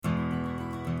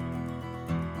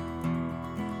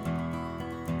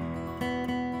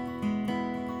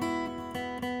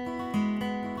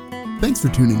Thanks for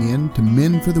tuning in to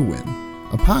Men for the Win,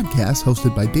 a podcast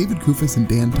hosted by David Kufis and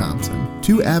Dan Thompson,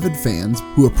 two avid fans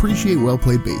who appreciate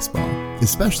well-played baseball,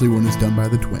 especially when it's done by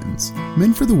the Twins.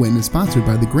 Men for the Win is sponsored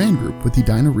by the Grand Group with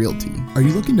Edina Realty. Are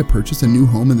you looking to purchase a new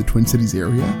home in the Twin Cities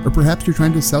area? Or perhaps you're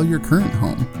trying to sell your current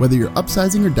home? Whether you're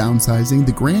upsizing or downsizing,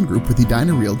 the Grand Group with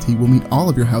Edina Realty will meet all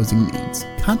of your housing needs.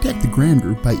 Contact the Grand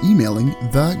Group by emailing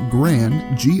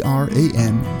thegran,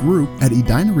 G-R-A-N, group at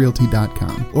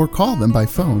edinarealty.com or call them by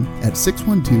phone at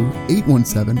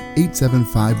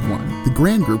 612-817-8751. The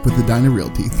Grand Group with Edina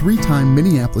Realty, 3-time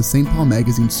Minneapolis-St. Paul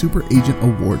Magazine Super Agent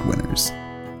Award winners.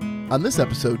 On this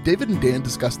episode, David and Dan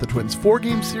discuss the Twins'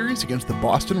 4-game series against the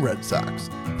Boston Red Sox.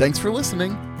 Thanks for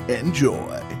listening.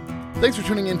 Enjoy. Thanks for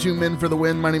tuning in to Men for the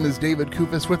Win. My name is David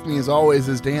Kufis. With me, as always,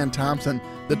 is Dan Thompson.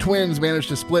 The Twins managed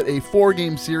to split a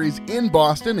 4-game series in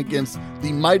Boston against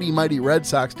the mighty, mighty Red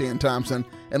Sox, Dan Thompson.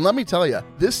 And let me tell you,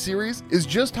 this series is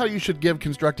just how you should give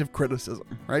constructive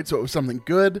criticism, right? So it was something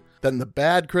good, then the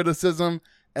bad criticism,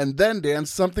 and then, Dan,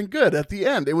 something good at the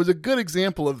end. It was a good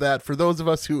example of that for those of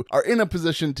us who are in a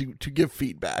position to give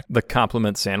feedback. The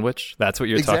compliment sandwich? That's what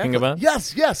you're talking about?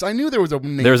 Yes. I knew there was a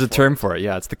name. There's a term for it.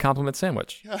 Yeah, it's the compliment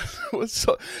sandwich. Yeah,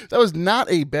 that was not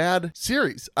a bad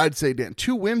series, I'd say, Dan.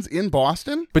 2 wins in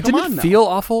Boston? But didn't it feel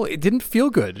awful? It didn't feel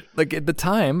good. Like, at the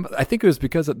time, I think it was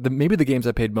because maybe the games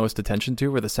I paid most attention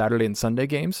to were the Saturday and Sunday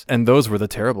games, and those were the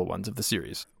terrible ones of the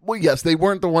series. Well, yes, they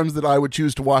weren't the ones that I would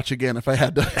choose to watch again if I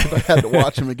had to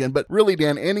watch them again. But really,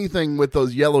 Dan, anything with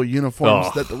those yellow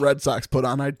uniforms that the Red Sox put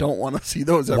on, I don't want to see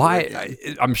those ever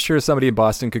again. I'm sure somebody in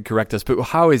Boston could correct us, but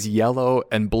how is yellow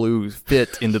and blue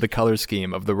fit into the color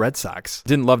scheme of the Red Sox?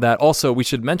 Didn't love that. Also, we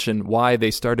should mention why they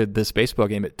started this baseball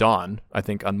game at dawn, I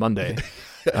think, on Monday.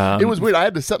 It was weird. I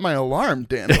had to set my alarm,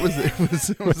 Dan. It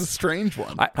was a strange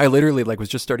one. I literally was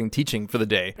just starting teaching for the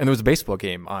day, and there was a baseball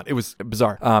game on. It was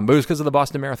bizarre, but it was because of the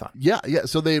Boston Marathon. Yeah.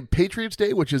 So they have Patriots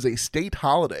Day, which is a state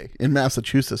holiday in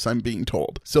Massachusetts, I'm being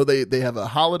told. So they have a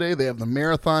holiday. They have the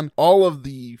marathon. All of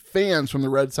the fans from the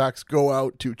Red Sox go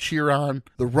out to cheer on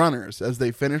the runners as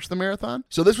they finish the marathon.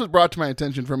 So this was brought to my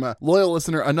attention from a loyal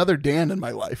listener, another Dan in my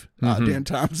life, Dan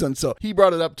Thompson. So he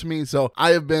brought it up to me. So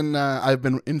I've been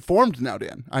informed now,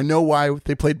 Dan. I know why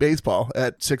they played baseball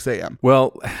at 6 a.m.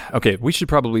 Well, okay, we should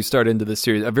probably start into this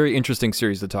series. A very interesting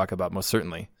series to talk about, most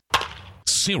certainly.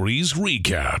 Series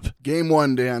recap. Game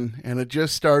 1, Dan, and it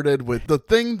just started with the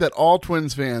thing that all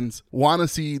Twins fans want to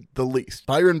see the least.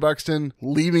 Byron Buxton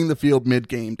leaving the field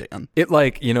mid-game, Dan.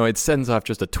 It sends off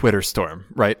just a Twitter storm,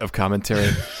 right, of commentary.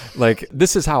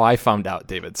 This is how I found out,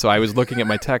 David. So I was looking at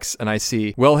my texts, and I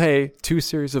see, well, hey, 2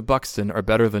 series of Buxton are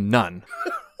better than none.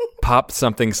 Pop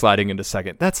something sliding into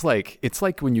second. It's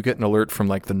like when you get an alert from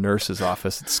the nurse's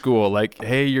office at school,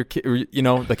 hey, your kid, you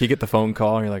get the phone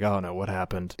call and you're like, oh no, what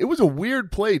happened? It was a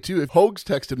weird play too. Hogs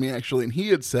texted me actually, and he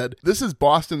had said, this is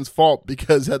Boston's fault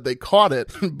because had they caught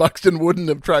it, Buxton wouldn't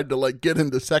have tried to get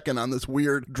into second on this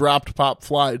weird dropped pop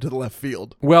fly to the left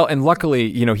field. Well, and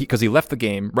luckily, because he left the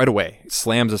game right away,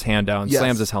 slams his hand down,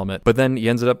 slams his helmet, but then he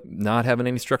ended up not having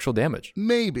any structural damage.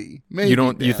 Maybe.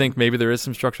 You think maybe there is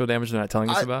some structural damage they're not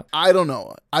telling us about? I don't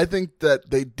know. I think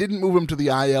that they didn't move him to the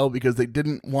IL because they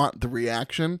didn't want the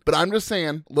reaction. But I'm just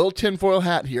saying, little tinfoil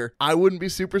hat here. I wouldn't be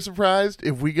super surprised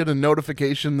if we get a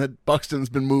notification that Buxton's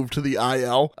been moved to the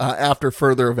IL after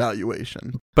further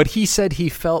evaluation. But he said he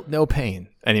felt no pain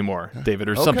anymore, David,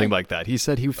 or something like that. He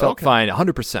said he felt fine,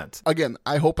 100%. Again,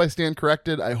 I hope I stand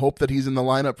corrected. I hope that he's in the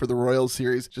lineup for the Royals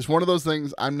series. Just one of those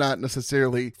things, I'm not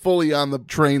necessarily fully on the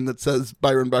train that says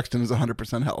Byron Buxton is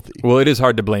 100% healthy. Well, it is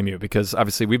hard to blame you because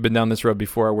obviously we've been down this road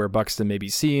before where Buxton maybe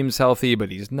seems healthy,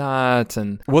 but he's not.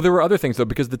 And well, there were other things though,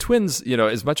 because the Twins,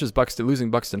 as much as losing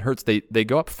Buxton hurts, they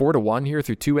go up 4-1 here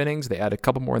through 2 innings. They add a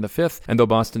couple more in the 5th, and though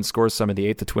Boston scores some in the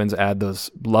 8th, the Twins add those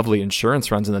lovely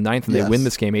insurance runs in the 9th, and they win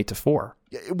this game 8-4.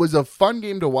 It was a fun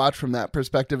game to watch from that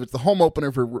perspective. It's the home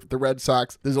opener for the Red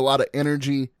Sox. There's a lot of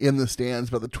energy in the stands,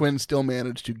 but the Twins still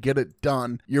managed to get it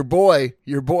done. Your boy,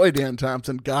 Dan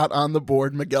Thompson, got on the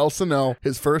board. Miguel Sano,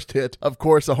 his first hit, of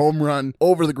course, a home run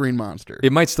over the Green Monster.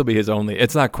 It might still be his only.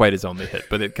 It's not quite his only hit,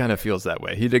 but it kind of feels that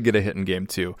way. He did get a hit in game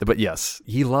 2. But yes,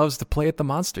 he loves to play at the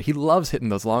Monster. He loves hitting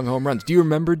those long home runs. Do you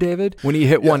remember, David, when he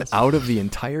hit one out of the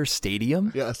entire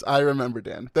stadium? Yes, I remember,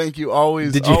 Dan. Thank you.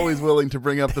 Always willing to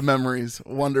bring up the memories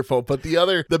Yes, wonderful. But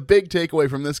the big takeaway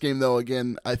from this game, though,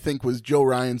 again, I think was Joe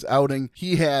Ryan's outing.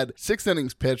 He had 6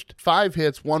 innings pitched, 5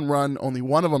 hits, 1 run, only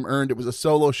one of them earned. It was a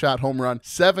solo shot home run,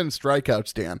 7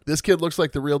 strikeouts, Dan. This kid looks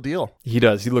like the real deal. He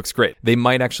does. He looks great. They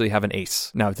might actually have an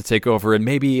ace now to take over, and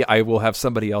maybe I will have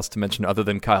somebody else to mention other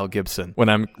than Kyle Gibson when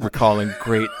I'm recalling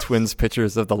great Twins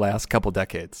pitchers of the last couple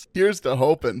decades. Here's to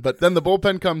hoping. But then the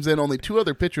bullpen comes in, only 2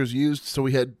 other pitchers used, so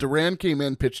we had Duran came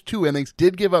in, pitched 2 innings,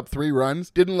 did give up 3 runs,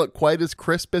 didn't look quite as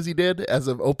crisp as he did as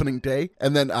of opening day,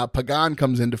 and then Pagan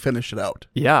comes in to finish it out.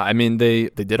 Yeah, I mean, they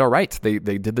did all right. They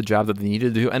did the job that they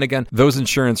needed to do. And again, those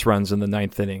insurance runs in the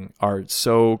 9th inning are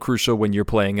so crucial when you're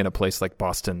playing in a place like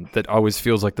Boston that always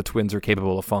feels like the Twins are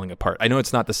capable of falling apart. I know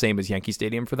it's not the same as Yankee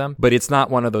Stadium for them, but it's not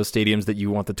one of those stadiums that you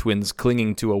want the Twins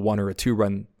clinging to a 1 or a 2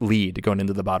 run lead going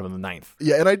into the bottom of the 9th.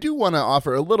 Yeah, and I do want to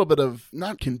offer a little bit of,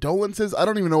 not condolences, I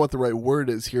don't even know what the right word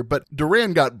is here, but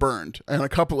Duran got burned in a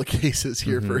couple of cases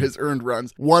here for his earned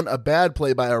runs. One, a bad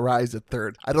play by Arise at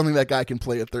third. I don't think that guy can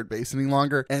play at third base any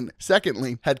longer. And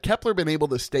secondly, had Kepler been able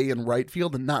to stay in right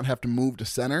field and not have to move to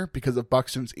center because of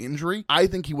Buxton's injury, I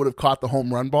think he would have caught the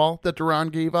home run ball that Duran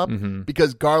gave up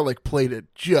because Garlick played it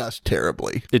just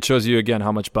terribly. It shows you again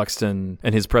how much Buxton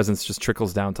and his presence just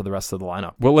trickles down to the rest of the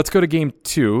lineup. Well, let's go to game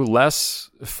 2. Less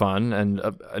fun and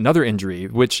another injury,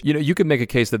 which, you could make a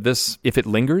case that this, if it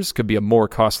lingers, could be a more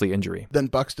costly injury. Than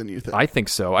Buxton, you think? I think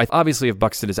so. Obviously, if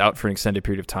Buxton is out for an extended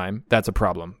period of time, that's a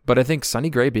problem. But I think Sonny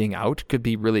Gray being out could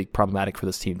be really problematic for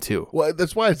this team, too. Well,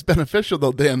 that's why it's beneficial,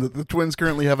 though, Dan, that the Twins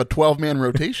currently have a 12-man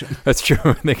rotation. That's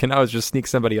true. They can always just sneak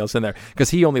somebody else in there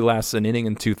because he only lasts an inning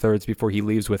and 2/3 before he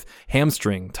leaves with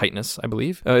hamstring tightness, I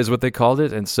believe, is what they called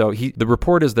it. And so the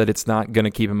report is that it's not going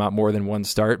to keep him out more than 1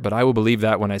 start, but I will believe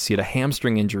that when I see it. A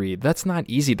hamstring injury, that's not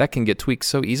easy. That can get tweaked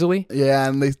so easily. Yeah,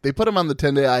 and they put him on the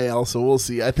 10-day IL, so we'll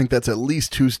see. I think that's at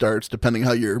least 2 starts, depending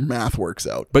how your math works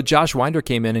out. But Josh Winder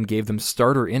came in and gave them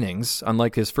starter innings,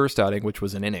 unlike his first outing, which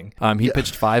was an inning. He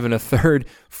pitched 5 1/3,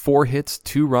 4 hits,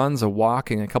 2 runs, a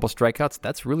walk, and a couple strikeouts.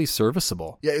 That's really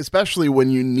serviceable. Yeah, especially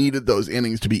when you needed those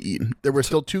innings to be eaten. There were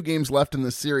still 2 games left in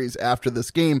this series after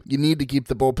this game. You need to keep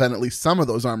the bullpen, at least some of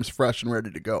those arms, fresh and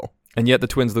ready to go. And yet the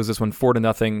Twins lose this one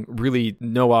 4-0. Really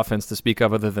no offense to speak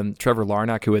of other than Trevor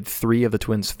Larnach, who had 3 of the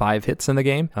Twins' 5 hits in the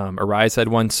game. Arise had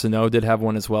 1. Sano did have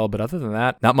 1 as well. But other than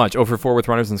that, not much. 0-4 with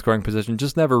runners in scoring position.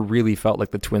 Just never really felt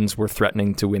like the Twins were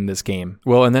threatening to win this game.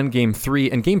 Well, and then game 3.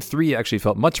 And game 3 actually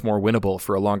felt much more winnable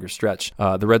for a longer stretch.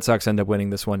 The Red Sox end up winning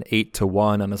this one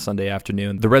 8-1 on a Sunday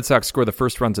afternoon. The Red Sox score the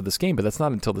first runs of this game, but that's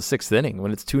not until the 6th inning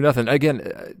when it's 2-0.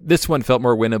 Again, this one felt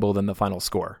more winnable than the final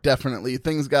score. Definitely.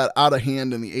 Things got out of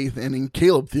hand in the 8th inning.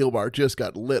 Caleb Thielbar just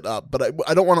got lit up, but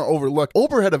I don't want to overlook.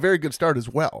 Ober had a very good start as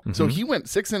well. So he went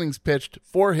 6 innings pitched,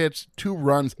 4 hits, 2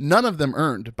 runs, none of them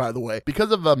earned, by the way,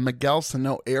 because of a Miguel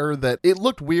Sano error that it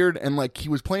looked weird and like he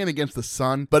was playing against the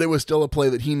sun, but it was still a play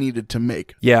that he needed to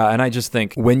make. Yeah, and I just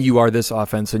think when you are this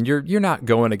offense and you're not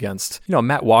going against,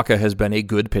 Matt Wacha has been a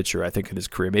good pitcher, I think, in his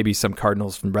career. Maybe some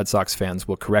Cardinals and Red Sox fans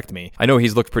will correct me. I know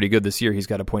he's looked pretty good this year. He's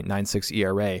got a .96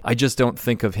 ERA. I just don't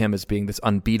think of him as being this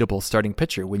unbeatable starting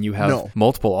pitcher when you have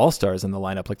multiple all-stars in the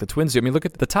lineup like the Twins do. I mean, look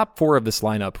at the top 4 of this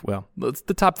lineup. Well, it's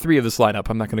the top 3 of this lineup.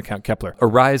 I'm not going to count Kepler.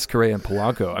 Arise, Correa, and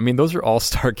Polanco. I mean, those are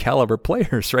all-star caliber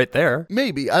players right there.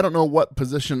 Maybe. I don't know what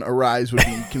position Arise would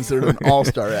be considered an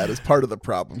all-star at as part of the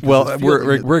problem. Well,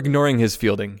 we're ignoring his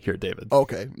fielding here, David.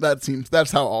 Okay.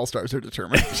 That's how all-stars are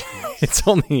determined.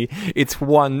 It's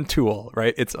one tool,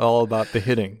 right? It's all about the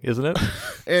hitting, isn't it?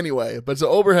 Anyway, but so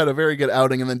Ober had a very good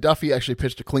outing, and then Duffy actually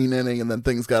pitched a clean inning, and then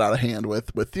things got out of hand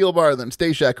with Thielbar, then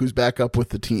Stashak, who's back up with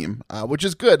the team, which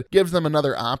is good. Gives them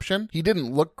another option. He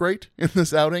didn't look great in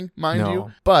this outing, mind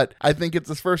you, but I think it's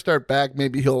his first start back.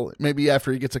 Maybe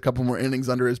after he gets a couple more innings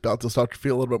under his belt, he'll start to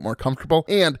feel a little bit more comfortable,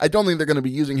 and I don't think they're going to be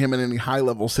using him in any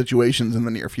high-level situations in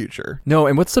the near future. No,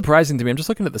 and what's surprising to me, I'm just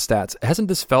looking at the stats. Hasn't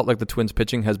this felt like the Twins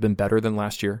pitching has been better than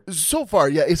last year? So far,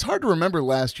 yeah. It's hard to remember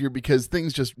last year because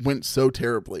things just went so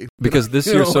terribly. Because this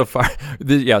year so far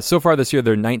this year,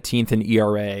 they're 19th in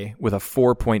ERA with a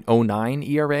 4.09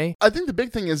 ERA. I think the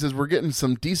big thing is we're getting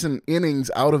some decent innings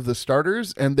out of the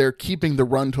starters, and they're keeping the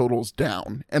run totals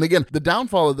down. And again, the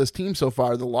downfall of this team so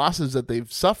far, the losses that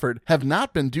they've suffered, have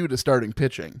not been due to starting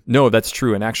pitching. No, that's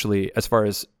true. And actually, as far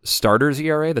as starters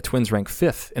ERA, the Twins rank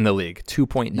 5th in the league,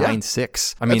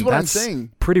 2.96. I mean, that's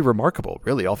pretty remarkable,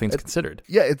 really, all things considered.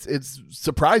 Yeah, it's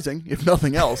surprising, if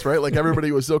nothing else, right? Like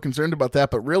everybody was so concerned about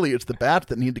that, but really it's the bats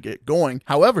that need to get going.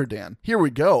 However, Dan, here we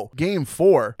go. Game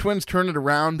 4. Twins turn it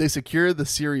around mound. They secure the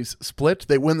series split.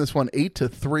 They win this one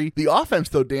 8-3. The offense,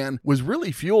 though, Dan, was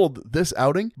really fueled this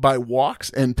outing by walks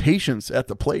and patience at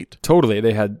the plate. Totally.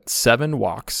 They had 7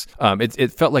 walks.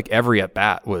 It felt like every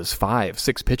at-bat was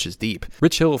 5-6 pitches deep.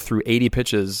 Rich Hill threw 80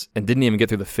 pitches and didn't even get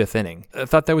through the 5th inning. I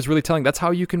thought that was really telling. That's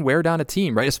how you can wear down a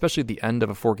team, right? Especially at the end of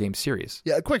a 4-game series.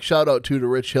 Yeah, a quick shout out to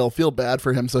Rich Hill. Feel bad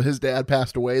for him. So his dad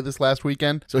passed away this last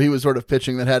weekend. So he was sort of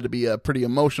pitching that had to be a pretty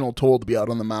emotional toll to be out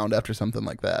on the mound after something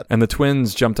like that. And the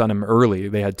Twins jumped on him early.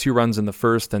 They had 2 runs in the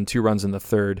first and 2 runs in the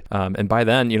third. And by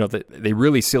then, they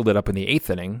really sealed it up in the 8th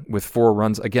inning with 4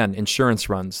 runs. Again, insurance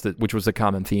runs, which was a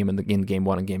common theme in Game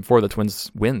 1 and Game 4. The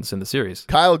Twins wins in the series.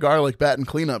 Kyle Garlick batting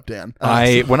cleanup, Dan.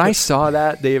 When I saw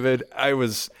that, David, I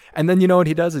was... And then you know what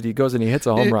he does? He goes and he hits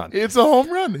a home run. It's a home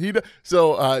run.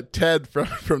 So Ted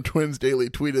from Twins Daily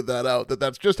tweeted that out,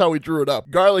 that's just how he drew it up.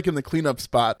 Garlick in the cleanup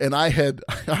spot, and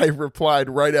I replied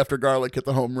right after Garlick hit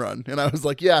the home run. And I was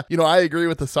like, yeah, I agree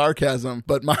with the sarcasm,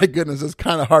 but my goodness, it's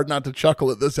kind of hard not to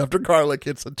chuckle at this after Garlick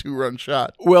hits a 2-run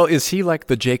shot. Well, is he like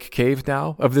the Jake Cave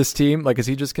now of this team? Like, is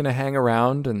he just going to hang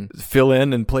around and fill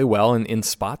in and play well in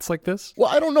spots like this? Well,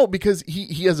 I don't know, because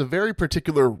he has a very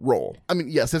particular role. I mean,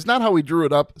 yes, it's not how he drew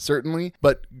it up, certainly,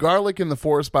 but Garlick in the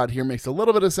 4 spot here makes a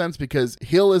little bit of sense because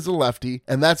Hill is a lefty,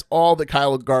 and that's all that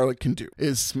Kyle Garlick can do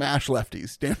is smash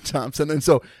lefties, Dan Thompson. And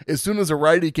so as soon as a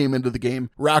righty came into the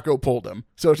game, Rocco pulled him.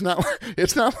 So it's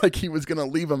not like he was going to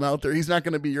leave him out there. He's not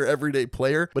going to be your everyday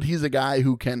player, but he's a guy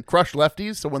who can crush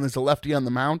lefties. So when there's a lefty on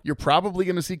the mound, you're probably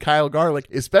going to see Kyle Garlick,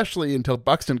 especially until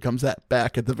Buxton comes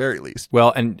back at the very least.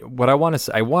 Well, and what I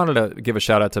wanted to give a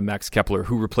shout out to Max Kepler,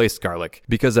 who replaced Garlick,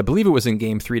 because I believe it was in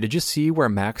Game 3. Did you see where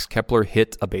Max Kepler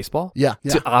hit a baseball? Yeah.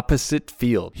 To opposite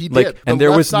field. He did. And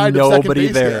there was nobody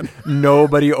there.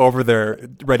 Nobody over there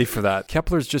ready for that.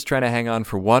 Kepler's just trying to hang on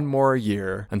for one more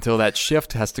year until that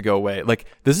shift has to go away. Like,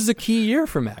 this is a key year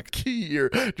for Max. Key year.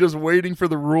 Just waiting for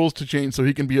the rules to change so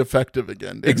he can be effective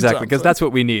again. Exactly, because that's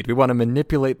what we need. We want to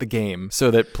manipulate the game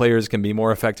so that players can be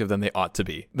more effective than they ought to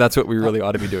be. That's what we really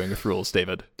ought to be doing with rules,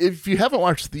 David. If you haven't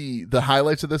watched the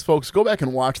highlights of this, folks, go back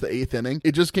and watch the 8th inning.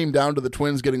 It just came down to the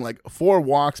Twins getting like 4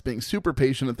 walks, being super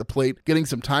patient at the plate, getting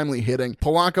some timely hitting.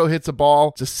 Polanco hits a ball.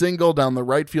 It's a single down the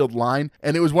right field line.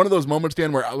 And it was one of those moments,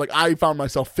 Dan, where I found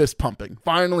myself fist pumping.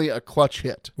 Finally, a clutch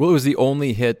hit. Well, it was the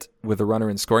only hit with a runner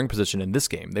in scoring position in this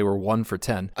game. They were 1 for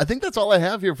 10. I think that's all I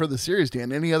have here for the series,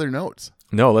 Dan. Any other notes?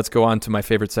 No, let's go on to my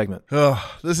favorite segment.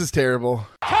 Oh, this is terrible.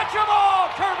 Catch 'em all,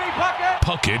 Kirby Puckett!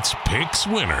 Puckett's Picks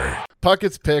winner.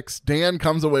 Puckett's picks. Dan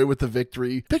comes away with the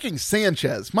victory. Picking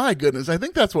Sanchez. My goodness, I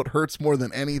think that's what hurts more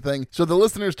than anything. So the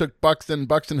listeners took Buxton.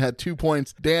 Buxton had 2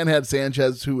 points. Dan had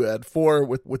Sanchez, who had 4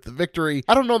 with the victory.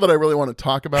 I don't know that I really want to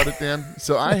talk about it, Dan.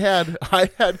 So I had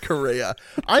Correa.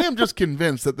 I am just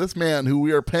convinced that this man, who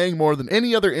we are paying more than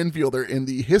any other infielder in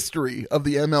the history of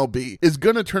the MLB, is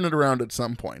going to turn it around at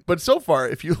some point. But so far,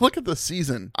 if you look at the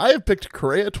season, I have picked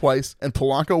Correa twice and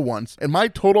Polanco once, and my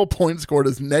total points scored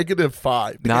is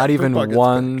 -5. Not even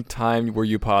one time were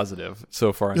you positive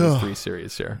so far in these 3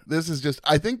 series here. This is just,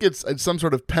 I think it's some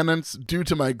sort of penance due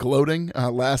to my gloating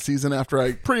last season after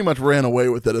I pretty much ran away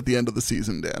with it at the end of the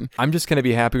season, Dan. I'm just going to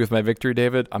be happy with my victory,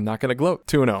 David. I'm not going to gloat.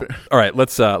 2-0. All right,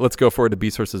 let's go forward to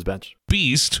Beast versus Bench.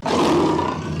 Beast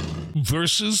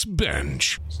versus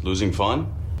Bench. Is losing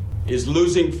fun? Is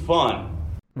losing fun?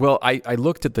 Well, I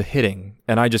looked at the hitting,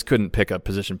 and I just couldn't pick a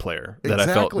position player that I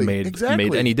felt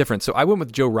made any difference. So I went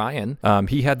with Joe Ryan.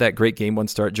 He had that great Game 1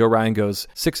 start. Joe Ryan goes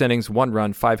 6 innings, 1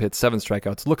 run, 5 hits, 7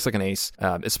 strikeouts. Looks like an ace,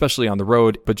 especially on the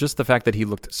road. But just the fact that he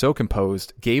looked so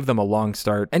composed, gave them a long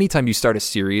start. Anytime you start a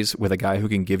series with a guy who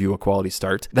can give you a quality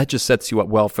start, that just sets you up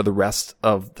well for the rest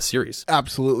of the series.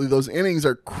 Absolutely. Those innings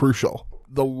are crucial.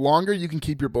 The longer you can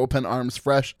keep your bullpen arms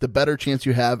fresh, the better chance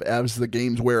you have as the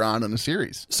games wear on in a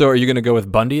series. So are you going to go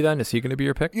with Bundy then? Is he going to be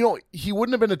your pick? He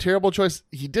wouldn't have been a terrible choice.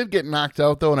 He did get knocked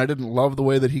out, though, and I didn't love the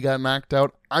way that he got knocked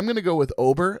out. I'm going to go with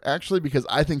Ober, actually, because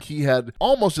I think he had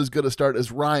almost as good a start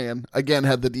as Ryan. Again,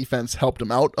 had the defense helped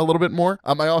him out a little bit more.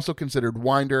 I also considered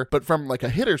Winder, but from like a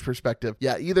hitter's perspective,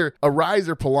 yeah, either Arise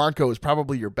or Polanco is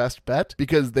probably your best bet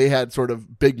because they had sort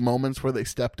of big moments where they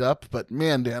stepped up. But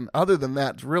man, Dan, other than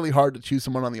that, it's really hard to choose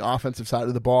someone on the offensive side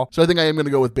of the ball. So I think I am going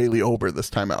to go with Bailey Ober this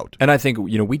time out. And I think,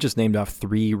 we just named off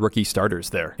 3 rookie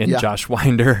starters there in Josh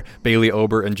Winder, Bailey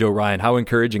Ober, and Joe Ryan. How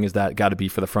encouraging is that got to be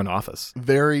for the front office?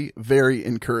 Very, very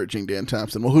encouraging. encouraging, Dan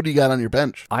Thompson. Well, who do you got on your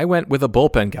bench? I went with a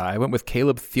bullpen guy. I went with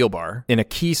Caleb Thielbar in a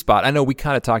key spot. I know we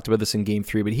kind of talked about this in Game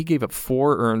 3, but he gave up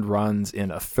 4 earned runs in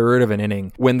a third of an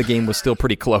inning when the game was still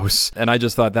pretty close. And I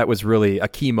just thought that was really a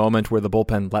key moment where the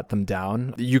bullpen let them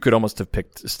down. You could almost have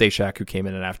picked Stashak, who came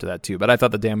in and after that too, but I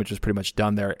thought the damage was pretty much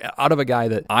done there. Out of a guy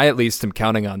that I at least am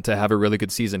counting on to have a really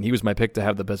good season, he was my pick to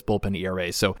have the best bullpen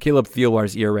ERA. So Caleb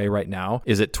Thielbar's ERA right now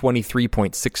is at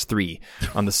 23.63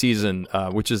 on the season,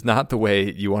 which is not the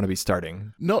way you want to be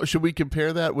starting. No, should we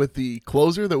compare that with the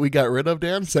closer that we got rid of,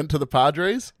 Dan, sent to the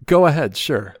Padres? Go ahead,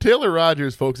 sure. Taylor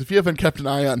Rogers, folks, if you haven't kept an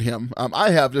eye on him,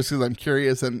 I have, just because I'm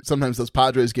curious, and sometimes those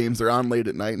Padres games are on late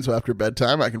at night, and so after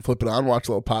bedtime, I can flip it on, watch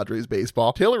a little Padres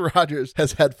baseball. Taylor Rogers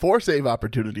has had 4 save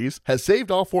opportunities, has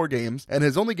saved all 4 games, and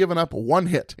has only given up 1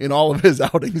 hit in all of his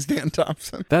outings, Dan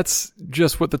Thompson. That's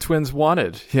just what the Twins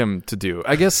wanted him to do.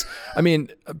 I guess, I mean,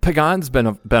 Pagan's been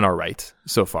all right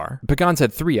so far. Pagan's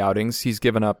had 3 outings. He's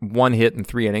given up 1 hit in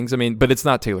 3 innings. I mean, but it's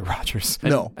not Taylor Rogers.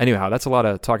 No. Anyhow, that's a lot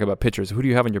of talk about pitchers. Who do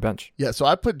you have on your bench? Yeah, so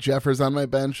I put Jeffers on my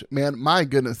bench. Man, my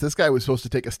goodness, this guy was supposed to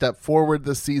take a step forward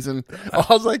this season.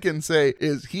 All I can say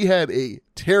is he had a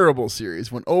terrible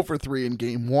series. Went 0 for 3 in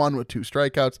Game 1 with 2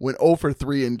 strikeouts. Went 0 for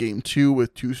 3 in Game 2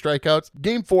 with 2 strikeouts.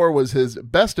 Game 4 was his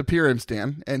best appearance,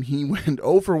 Dan, and he went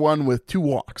 0 for 1 with 2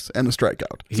 walks and a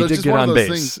strikeout. He did get on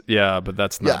base. Yeah, but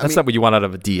that's not not what you want out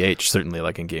of a DH, certainly,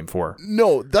 like in Game 4.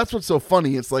 No, that's what's so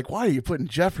funny. It's like, why are you putting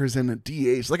Jeffers in a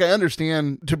DH? Like, I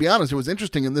understand, to be honest, it was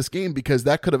interesting in this game because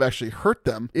that could have actually hurt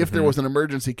them if there was an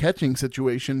emergency catching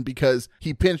situation, because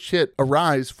he pinch hit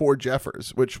Arise for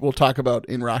Jeffers, which we'll talk about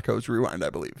in Rocco's Rewind, I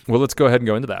believe. Well, let's go ahead and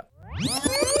go into that.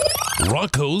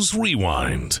 Rocco's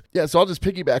Rewind. Yeah, so I'll just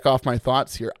piggyback off my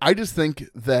thoughts here. I just think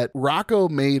that Rocco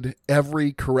made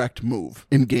every correct move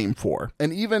in Game 4.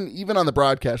 And even on the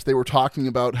broadcast, they were talking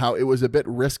about how it was a bit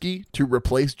risky to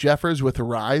replace Jeffers with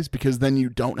Arise because then you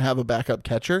don't have a backup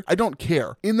catcher. I don't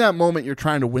care. In that moment, you're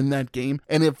trying to win that game.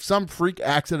 And if some freak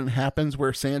accident happens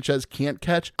where Sanchez can't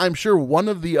catch, I'm sure one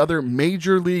of the other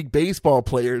Major League Baseball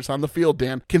players on the field,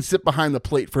 Dan, can sit behind the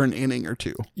plate for an inning or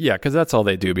 2. Yeah, because that's all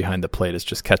they do behind the plate is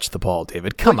just catch the ball,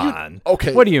 David. Come on.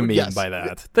 Okay. What do you mean by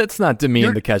that? That's not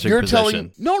demean the catching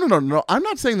position. No. I'm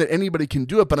not saying that anybody can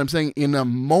do it, but I'm saying in a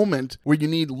moment where you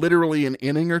need literally an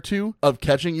inning or 2 of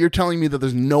catching, you're telling me that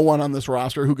there's no one on this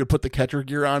roster who could put the catcher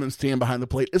gear on and stand behind the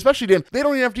plate. Especially, Dan, they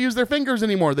don't even have to use their fingers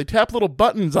anymore. They tap little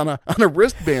buttons on a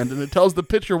wristband and it tells the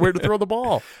pitcher where to throw the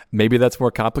ball. Maybe that's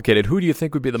more complicated. Who do you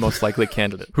think would be the most likely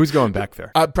candidate? Who's going back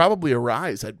there? Probably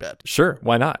Arise, I'd bet. Sure,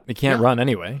 why not? He can't run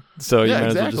anyway, so you might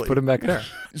as well just put him back there.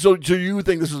 So you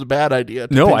think this is a bad idea?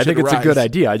 No, I think it's a good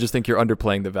idea. I just think you're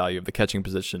underplaying the value of the catching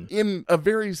position. In a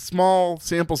very small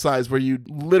sample size where you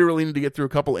literally need to get through a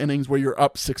couple innings where you're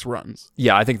up 6 runs.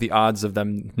 Yeah, I think the odds of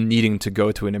them needing to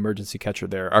go to an emergency catcher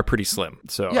there are pretty slim.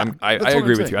 So yeah, I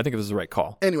agree with you. I think this is the right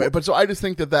call. Anyway, but so I just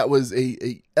think that was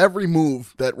every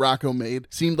move that Rocco made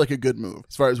seemed like a good move.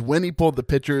 As far as when he pulled the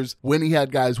pitchers, when he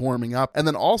had guys warming up. And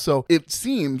then also, it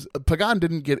seems Pagan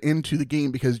didn't get into the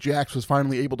game because Jax was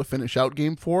finally able to finish out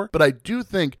Game 4. But I do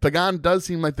think Pagan does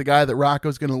seem like the guy that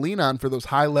Rocco's going to lean on for those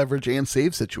high leverage and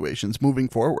save situations moving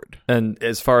forward. And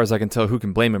as far as I can tell, who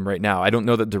can blame him right now? I don't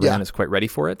know that Duran is quite ready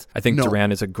for it. I think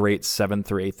Duran is a great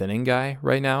 7th or 8th inning guy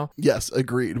right now. Yes,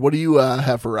 agreed. What do you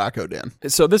have for Rocco, Dan?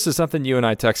 So this is something you and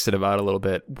I texted about a little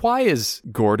bit. Why is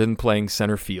Gordon playing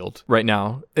center field right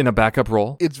now in a backup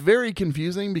role? It's very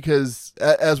confusing because,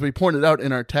 as we pointed out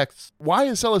in our texts, why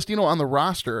is Celestino on the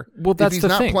roster if he's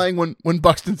not playing when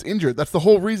Buxton's injured? That's the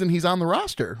whole reason he's on the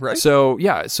roster, right? So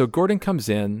Gordon comes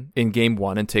in Game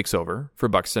 1 and takes over for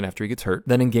Buxton after he gets hurt.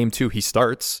 Then in Game 2, he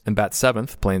starts and bats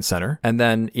 7th, playing center. And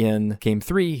then in Game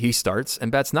 3, he starts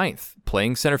and bats 9th,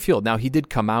 playing center field. Now, he did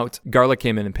come out. Garlick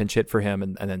came in and pinch hit for him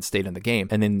and then stayed in the game.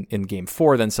 And then in Game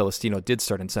 4, then Celestino did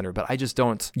start in center. But I just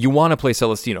don't... You want to play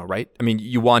Celestino, right? I mean,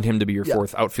 you want him to be your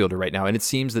 4th outfielder right now. And it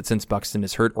seems that since Buxton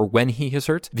is hurt, or when he is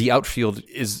hurt, the outfield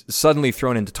is suddenly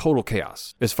thrown into total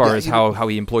chaos as far as how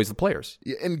he employs the players.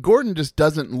 Yeah, and Gordon just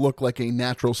doesn't look like a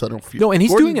natural center field. No, and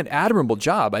he's doing an admirable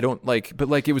job. But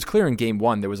it was clear in Game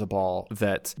 1 there was a ball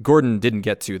that Gordon didn't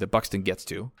get to that Buxton gets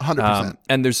to. 100%.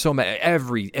 And there's so many.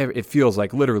 It feels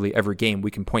like literally every game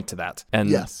we can point to that. And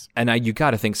you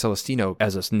got to think Celestino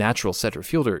as a natural center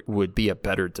fielder would be a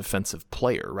better defensive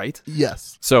player, right?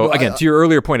 Yes. So again, to your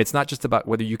earlier point, it's not just about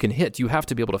whether you can hit. You have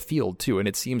to be able to field too, and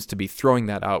it seems to be throwing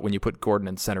that out when you put Gordon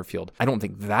in center field. I don't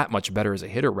think that much better as a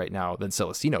hitter right now than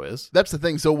Celestino is. That's the thing.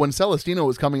 thing. So when Celestino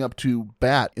was coming up to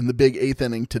bat in the big 8th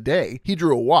inning today, he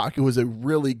drew a walk. It was a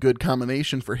really good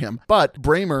combination for him. But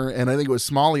Bramer, and I think it was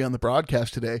Smalley on the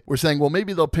broadcast today, were saying, well,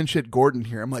 maybe they'll pinch hit Gordon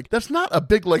here. I'm like, that's not a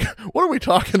big, like, what are we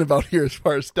talking about here as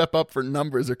far as step up for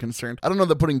numbers are concerned? I don't know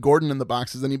that putting Gordon in the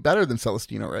box is any better than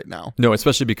Celestino right now. No,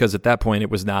 especially because at that point it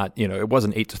was not, it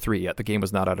wasn't 8-3 yet. The game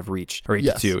was not out of reach, or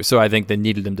 8-2. So I think they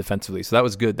needed him defensively. So that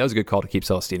was good. That was a good call to keep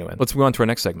Celestino in. Let's move on to our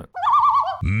next segment.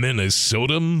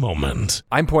 Minnesota Moment.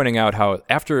 I'm pointing out how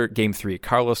after Game 3,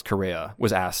 Carlos Correa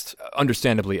was asked,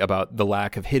 understandably, about the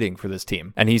lack of hitting for this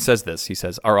team. And he says this. He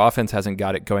says, our offense hasn't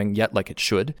got it going yet like it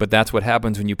should, but that's what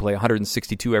happens when you play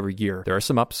 162 every year. There are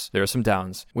some ups, there are some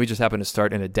downs. We just happen to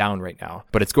start in a down right now,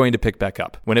 but it's going to pick back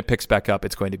up. When it picks back up,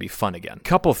 it's going to be fun again.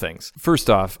 Couple things. First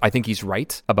off, I think he's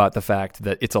right about the fact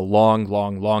that it's a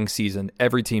long season.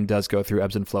 Every team does go through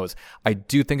ebbs and flows. I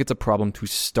do think it's a problem to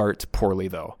start poorly,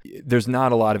 though. There's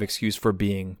not a lot of excuse for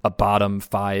being a bottom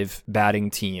 5 batting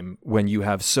team when you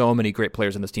have so many great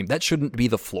players in this team. That shouldn't be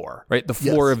the floor, right? The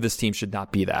floor of this team should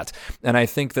not be that. And I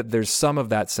think that there's some of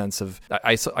that sense of,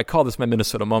 I call this my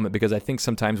Minnesota moment because I think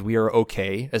sometimes we are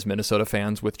okay as Minnesota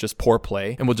fans with just poor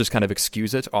play and we'll just kind of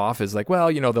excuse it off as like,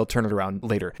 well, they'll turn it around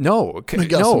later. No.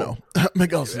 Miguel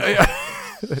Sano.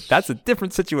 That's a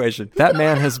different situation. That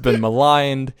man has been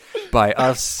maligned by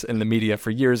us and the media for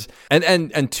years.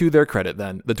 And to their credit,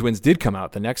 then, the Twins did come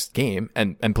out the next game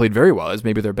and played very well as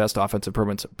maybe their best offensive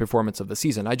performance of the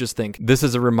season. I just think this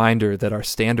is a reminder that our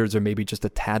standards are maybe just a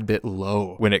tad bit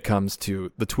low when it comes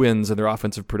to the Twins and their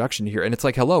offensive production here. And it's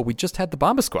like, hello, we just had the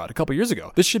Bomba Squad a couple years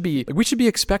ago. We should be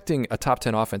expecting a top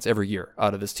 10 offense every year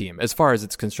out of this team as far as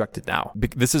it's constructed now.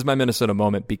 This is my Minnesota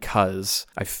moment because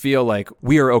I feel like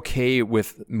we are okay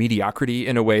with mediocrity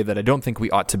in a way that I don't think we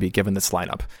ought to be given this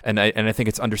lineup. And I think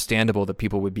it's understandable that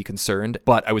people would be concerned,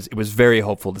 but it was very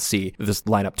hopeful to see this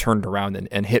lineup turned around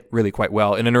and hit really quite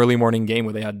well in an early morning game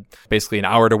where they had basically an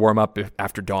hour to warm up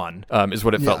after dawn, is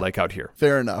what it felt like out here.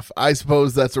 Fair enough. I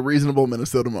suppose that's a reasonable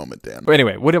Minnesota moment, Dan. But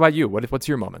anyway, what about you? What's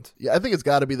your moment? Yeah, I think it's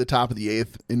got to be the top of the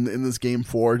 8th in this Game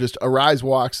 4. Just Arise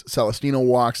walks, Celestino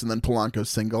walks, and then Polanco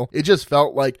single. It just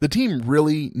felt like the team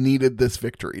really needed this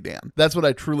victory, Dan. That's what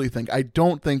I truly think. I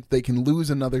don't think they can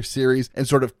lose another series and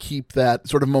sort of keep that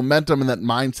sort of momentum and that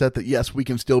mindset that, yes, we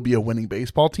can still be a winning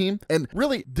baseball team. And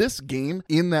really, this game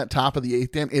in that top of the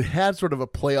 8th, Dan, it had sort of a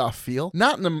playoff feel.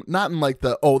 Not in like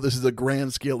the, this is a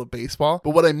grand scale of baseball.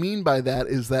 But what I mean by that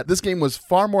is that this game was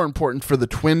far more important for the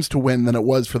Twins to win than it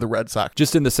was for the Red Sox.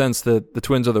 Just in the sense that the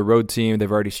Twins are the road team.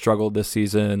 They've already struggled this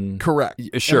season. Correct.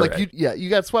 Sure. You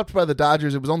got swept by the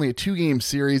Dodgers. It was only a 2-game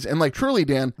series. And like truly,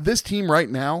 Dan, this team right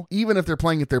now, even if they're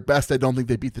playing at their best, I don't think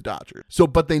they beat the Dodgers.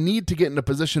 But they need to get in a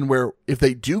position where if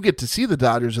they do get to see the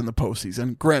Dodgers in the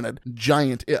postseason, granted,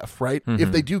 giant if, right? Mm-hmm.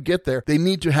 If they do get there, they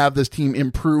need to have this team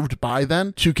improved by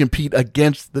then to compete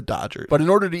against the Dodgers. But in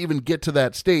order to even get to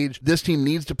that stage, this team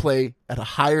needs to play at a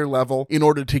higher level in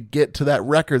order to get to that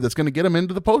record that's going to get them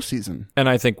into the postseason. And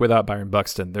I think without Byron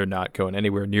Buxton, they're not going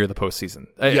anywhere near the postseason.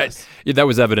 Yes. That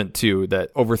was evident too,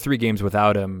 that over 3 games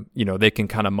without him, they can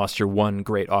kind of muster one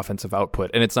great offensive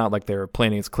output. And it's not like they're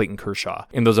playing against Clayton Kershaw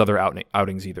in those other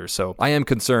outings either. So I am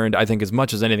concerned. I think as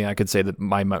much as anything, I could say that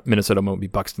my Minnesota won't be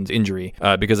Buxton's injury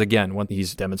because, again,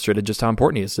 he's demonstrated just how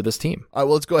important he is to this team. All right,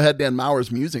 well, let's go ahead, Dan.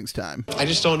 Mauer's Musings time. I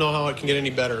just don't know how it can get any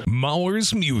better.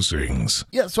 Mauer's Musings.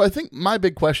 Yeah, so I think my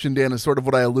big question, Dan, is sort of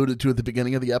what I alluded to at the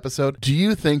beginning of the episode. Do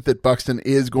you think that Buxton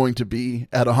is going to be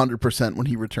at 100% when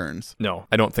he returns? No,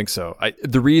 I don't think so.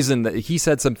 The reason that he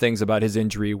said some things about his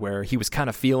injury where he was kind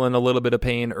of feeling a little bit of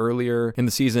pain earlier in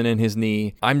the season in his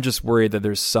knee, I'm just worried that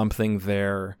there's something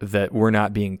there that we're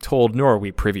not being told, nor are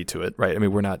we privy to it, right? I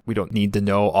mean, we don't need to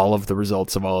know all of the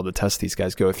results of all of the tests these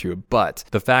guys go through, but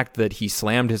the fact that he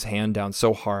slammed his hand down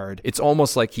so hard, it's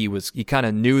almost like he kind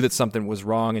of knew that something was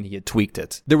wrong and he had tweaked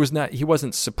it. He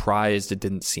wasn't surprised, it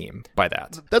didn't seem, by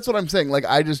that. That's what I'm saying. Like,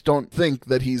 I just don't think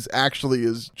that he's actually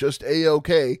is just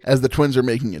A-okay as the Twins are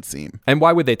making it seem. And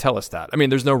why would they tell us that? I mean,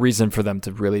 there's no reason for them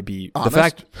to really be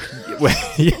honest.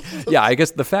 I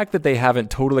guess the fact that they haven't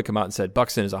totally come out and said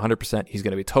Buxton is 100%, he's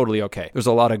going to be totally okay. There's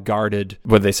a lot of guarded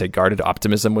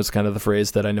optimism was kind of the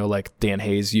phrase that I know like Dan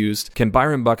Hayes used. Can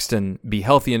Byron Buxton be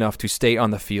healthy enough to stay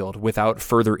on the field without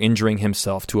further injuring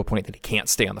himself to a point that he can't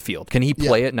stay on the field? Can he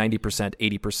play at 90%,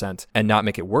 80% and not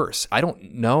make it worse? I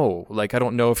don't know. Like, I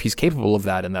don't know if he's capable of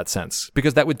that in that sense,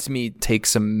 because that would to me take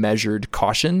some measured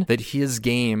caution that his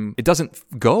game, it doesn't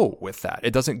go with that.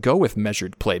 It doesn't go with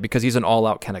measured play because he's an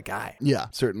all-out kind of guy. Yeah,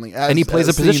 certainly. And he plays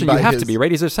a position you have to be,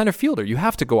 right? He's a center fielder. You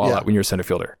have to go all out when you're a center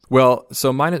fielder. Well,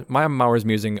 so my Mauer's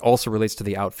musing also relates to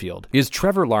the outfield. Is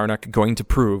Trevor Larnach going to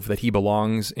prove that he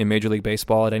belongs in Major League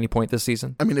Baseball at any point this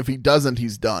season? I mean, if he doesn't,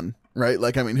 he's done. Right?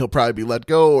 Like, I mean, he'll probably be let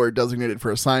go or designated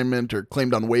for assignment or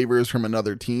claimed on waivers from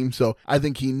another team. So I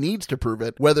think he needs to prove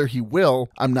it. Whether he will,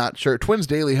 I'm not sure. Twins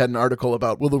Daily had an article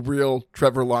about, will the real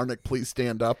Trevor Larnach please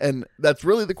stand up? And that's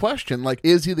really the question. Like,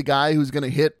 is he the guy who's going to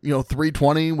hit,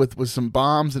 320 with some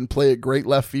bombs and play a great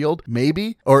left field?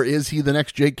 Maybe. Or is he the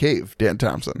next Jake Cave, Dan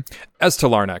Thompson? As to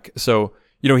Larnach, so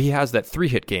he has that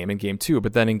 3-hit game in game 2,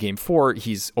 but then in game 4,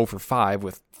 he's 0 for 5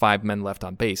 with 5 men left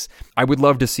on base. I would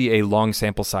love to see a long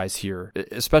sample size here,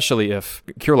 especially if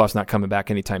Kirilloff's not coming back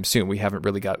anytime soon. We haven't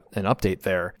really got an update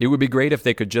there. It would be great if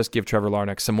they could just give Trevor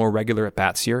Larnach some more regular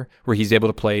at-bats here, where he's able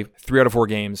to play 3 out of 4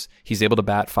 games. He's able to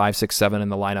bat 5, 6, 7 in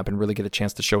the lineup and really get a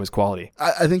chance to show his quality.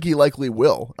 I think he likely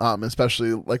will,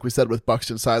 especially, like we said, with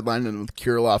Buxton sideline and with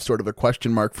Kirilloff sort of a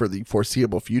question mark for the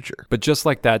foreseeable future. But just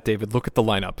like that, David, look at the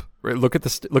lineup. Right, look at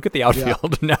the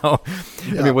outfield now.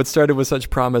 Yeah. I mean, what started with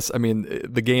such promise. I mean,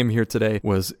 the game here today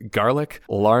was Garlick,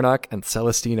 Larnach, and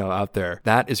Celestino out there.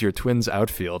 That is your Twins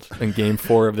outfield in Game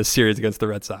 4 of the series against the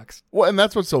Red Sox. Well, and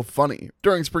that's what's so funny.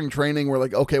 During spring training, we're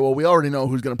like, okay, well, we already know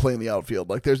who's going to play in the outfield.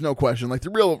 Like, there's no question. Like,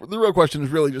 the real question is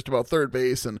really just about third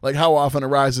base and like how often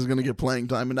Arraez is going to get playing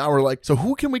time. And now we're like, so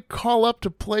who can we call up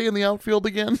to play in the outfield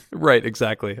again? Right,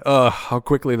 exactly. How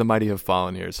quickly the mighty have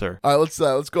fallen here, sir. All right,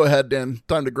 let's go ahead, Dan.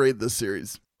 Time to grade this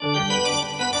series.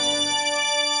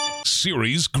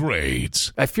 Series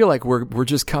grades. I feel like we're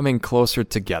just coming closer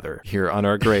together here on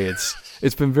our grades.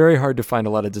 It's been very hard to find a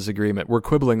lot of disagreement. We're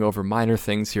quibbling over minor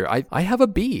things here. I have a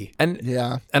B. And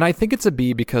I think it's a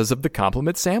B because of the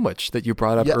compliment sandwich that you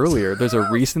brought up earlier. There's a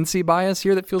recency bias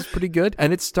here that feels pretty good,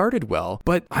 and it started well,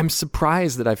 but I'm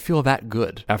surprised that I feel that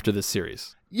good after this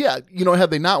series. Yeah,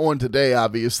 had they not won today,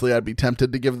 obviously, I'd be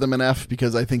tempted to give them an F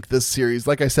because I think this series,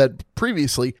 like I said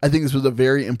previously, I think this was a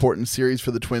very important series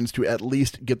for the Twins to at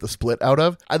least get the split out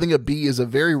of. I think a B is a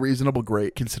very reasonable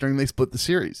grade considering they split the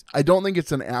series. I don't think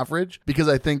it's an average because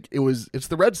I think it's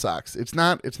the Red Sox. It's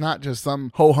not just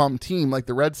some ho-hum team. Like,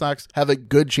 the Red Sox have a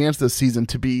good chance this season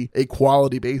to be a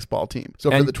quality baseball team.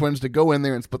 So for the Twins to go in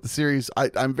there and split the series,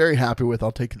 I'm very happy with.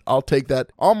 I'll take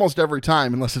that almost every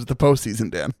time unless it's the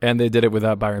postseason, Dan. And they did it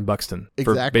without Byron Buxton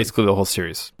for basically the whole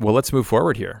series. Well, let's move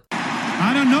forward here.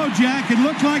 I don't know, Jack. It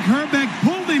looked like Herbeck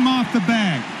pulled him off the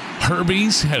bag.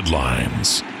 Herbie's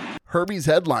headlines. Herbie's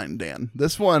headline, Dan.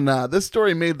 This one, this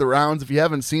story made the rounds. If you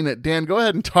haven't seen it, Dan, go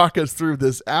ahead and talk us through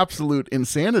this absolute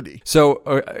insanity. So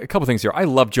a couple things here. I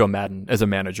love Joe Maddon as a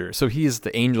manager. So he's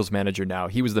the Angels manager now.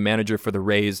 He was the manager for the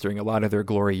Rays during a lot of their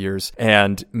glory years.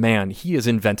 And man, he is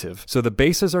inventive. So the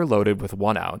bases are loaded with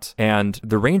 1 out and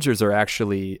the Rangers are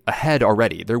actually ahead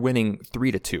already. They're winning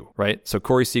 3-2, right? So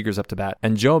Corey Seager's up to bat.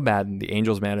 And Joe Maddon, the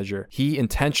Angels manager, he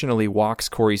intentionally walks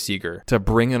Corey Seager to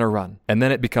bring in a run. And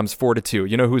then it becomes 4-2.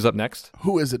 You know who's up next?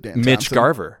 Who is it, Dan? Mitch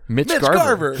Garver. Mitch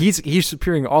Garver. He's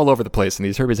appearing all over the place in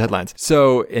these Herbie's headlines.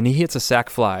 So, and he hits a sac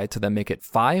fly to then make it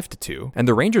 5-2. And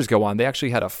the Rangers go on. They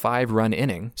actually had a 5-run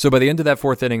inning. So by the end of that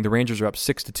 4th inning, the Rangers are up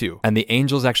 6-2. And the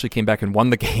Angels actually came back and won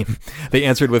the game. They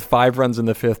answered with 5 runs in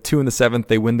the 5th, 2 in the 7th.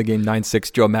 They win the game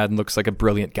 9-6. Joe Maddon looks like a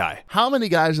brilliant guy. How many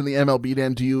guys in the MLB,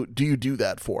 Dan, do you do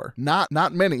that for? Not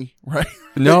many, right?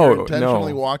 No,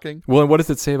 intentionally walking. Well, and what does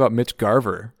it say about Mitch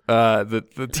Garver?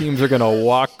 The teams are going to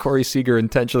walk Corey Seager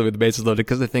intentionally with the bases loaded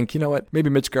because they think, you know what, maybe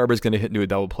Mitch Garber is going to hit into a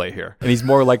double play here. And he's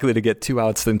more likely to get 2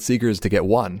 outs than Seager is to get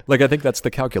 1. Like, I think that's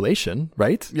the calculation,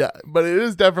 right? Yeah, but it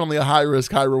is definitely a high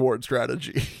risk, high reward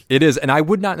strategy. It is. And I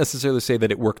would not necessarily say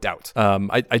that it worked out.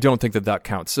 I don't think that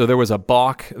counts. So there was a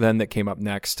balk then that came up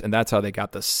next, and that's how they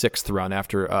got the 6th run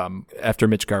after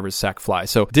Mitch Garver's sac fly.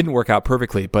 So it didn't work out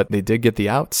perfectly, but they did get the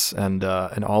outs, and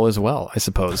all is well, I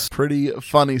suppose. Pretty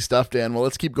funny stuff, Dan. Well,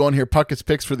 let's keep going here. Puckett's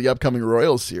picks for the upcoming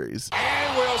Royals series.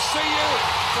 And we'll see you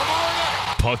tomorrow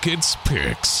night. Puckett's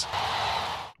picks.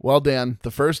 Well, Dan,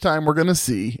 the first time we're going to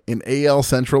see an AL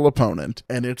Central opponent,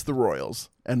 and it's the Royals.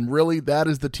 And really, that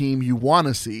is the team you want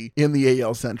to see in the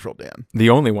AL Central, Dan.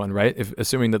 The only one, right?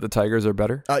 Assuming that the Tigers are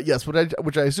better? Yes,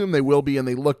 which I assume they will be, and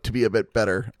they look to be a bit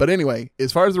better. But anyway,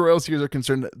 as far as the Royals series are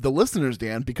concerned, the listeners,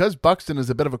 Dan, because Buxton is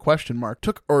a bit of a question mark,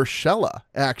 took Urshela,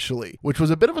 actually, which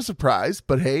was a bit of a surprise.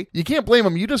 But hey, you can't blame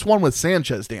them. You just won with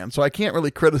Sanchez, Dan, so I can't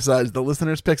really criticize the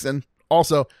listeners' picks. And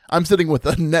also, I'm sitting with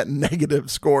a net negative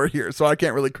score here, so I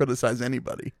can't really criticize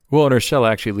anybody. Well, and Urshela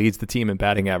actually leads the team in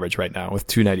batting average right now with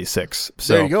 296.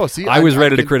 So there you go. See, I was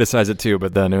ready to criticize it too,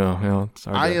 but then it's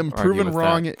hard I to am argue proven with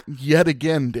wrong that. yet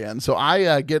again, Dan. So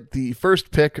I get the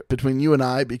first pick between you and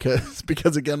I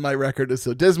because again, my record is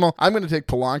so dismal. I'm going to take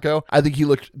Polanco. I think he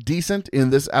looked decent in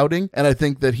this outing, and I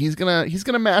think that he's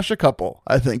gonna mash a couple,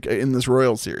 I think, in this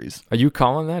Royals series. Are you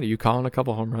calling that? Are you calling a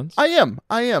couple home runs? I am.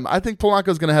 I think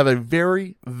Polanco's going to have a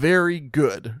very, very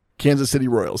good Kansas City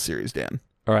Royals series, Dan.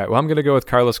 All right, well, I'm going to go with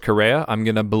Carlos Correa. I'm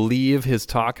going to believe his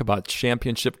talk about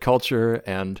championship culture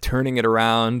and turning it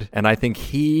around. And I think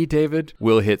he, David,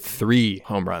 will hit 3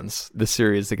 home runs this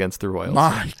series against the Royals.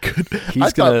 My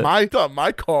goodness. I thought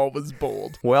my call was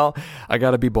bold. Well, I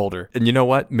got to be bolder. And you know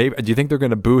what? Maybe do you think they're going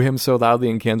to boo him so loudly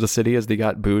in Kansas City as they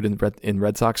got booed in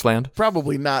Red Sox land?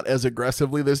 Probably not as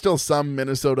aggressively. There's still some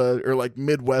Minnesota or like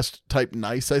Midwest type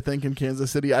nice, I think, in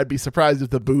Kansas City. I'd be surprised if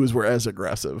the boos were as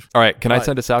aggressive. All right, can I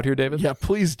send us out here, David? Yeah,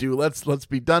 please do. Let's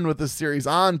be done with this series.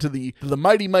 On to the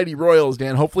mighty Royals,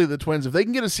 Dan. Hopefully the Twins, if they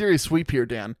can get a series sweep here,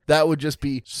 Dan, that would just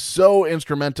be so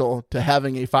instrumental to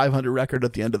having a 500 record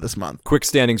at the end of this month. Quick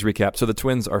standings recap. So the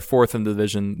Twins are 4th in the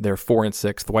division. They're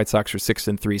 4-6. The White Sox are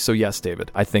 6-3. So yes,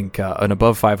 David, I think an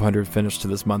above 500 finish to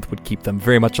this month would keep them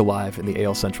very much alive in the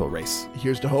AL Central race.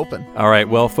 Here's to hoping. All right,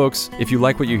 well, folks, if you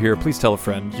like what you hear, please tell a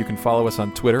friend. You can follow us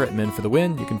on Twitter at Men for the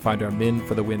Win. You can find our Men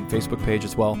for the Win Facebook page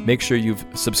as well. Make sure you've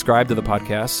subscribed to the podcast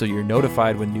so you're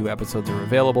notified when new episodes are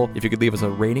available. If you could leave us a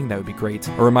rating, that would be great.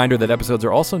 A reminder that episodes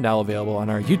are also now available on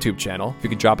our YouTube channel. If you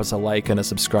could drop us a like and a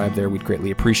subscribe there, we'd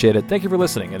greatly appreciate it. Thank you for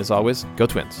listening, and as always, go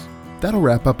Twins. That'll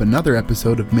wrap up another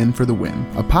episode of Men for the Win,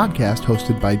 a podcast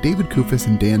hosted by David Kufis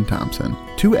and Dan Thompson,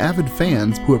 2 avid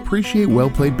fans who appreciate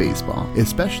well-played baseball,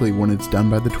 especially when it's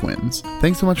done by the Twins.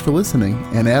 Thanks so much for listening,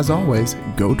 and as always,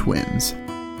 go Twins.